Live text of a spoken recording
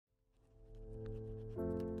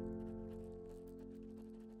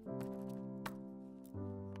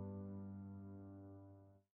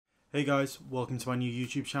Hey guys, welcome to my new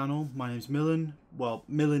YouTube channel. My name's Milan, well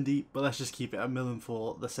Milandeep, but let's just keep it at Milan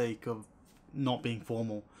for the sake of not being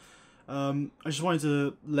formal. I just wanted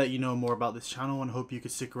to let you know more about this channel and hope you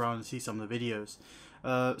could stick around and see some of the videos.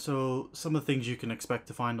 So some of the things you can expect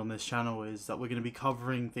to find on this channel is that we're going to be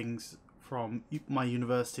covering things from my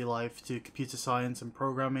university life to computer science and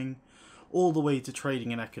programming, all the way to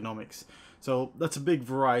trading and economics. So that's a big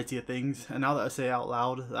variety of things, and now that I say it out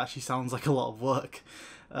loud, it actually sounds like a lot of work.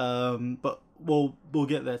 But we'll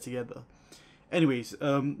get there together. Anyways,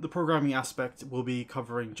 the programming aspect will be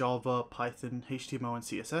covering Java, Python, HTML, and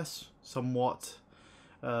CSS somewhat,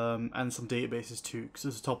 and some databases too, because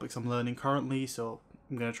those are topics I'm learning currently. So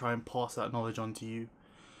I'm going to try and pass that knowledge on to you.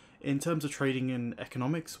 In terms of trading and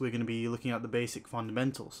economics, we're going to be looking at the basic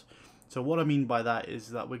fundamentals. So what I mean by that is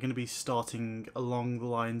that we're going to be starting along the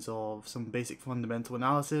lines of some basic fundamental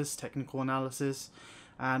analysis, technical analysis,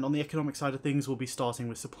 and on the economic side of things, we'll be starting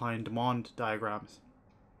with supply and demand diagrams.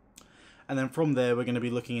 And then from there, we're going to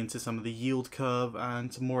be looking into some of the yield curve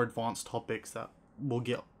and some more advanced topics that we'll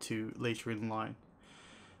get to later in line.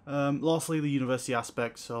 Lastly, the university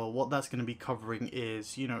aspect. So what that's going to be covering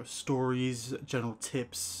is, stories, general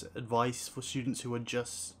tips, advice for students who are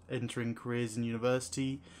just entering careers in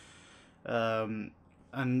university. And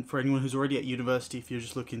for anyone who's already at university, if you're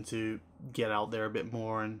just looking to get out there a bit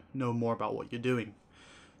more and know more about what you're doing.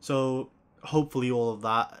 So hopefully all of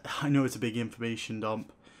that, I know it's a big information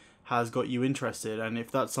dump, has got you interested, and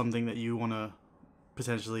if that's something that you want to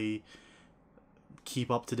potentially keep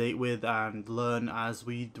up to date with and learn as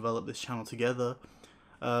we develop this channel together,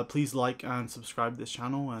 please like and subscribe to this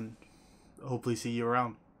channel, and hopefully see you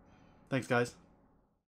around. Thanks guys.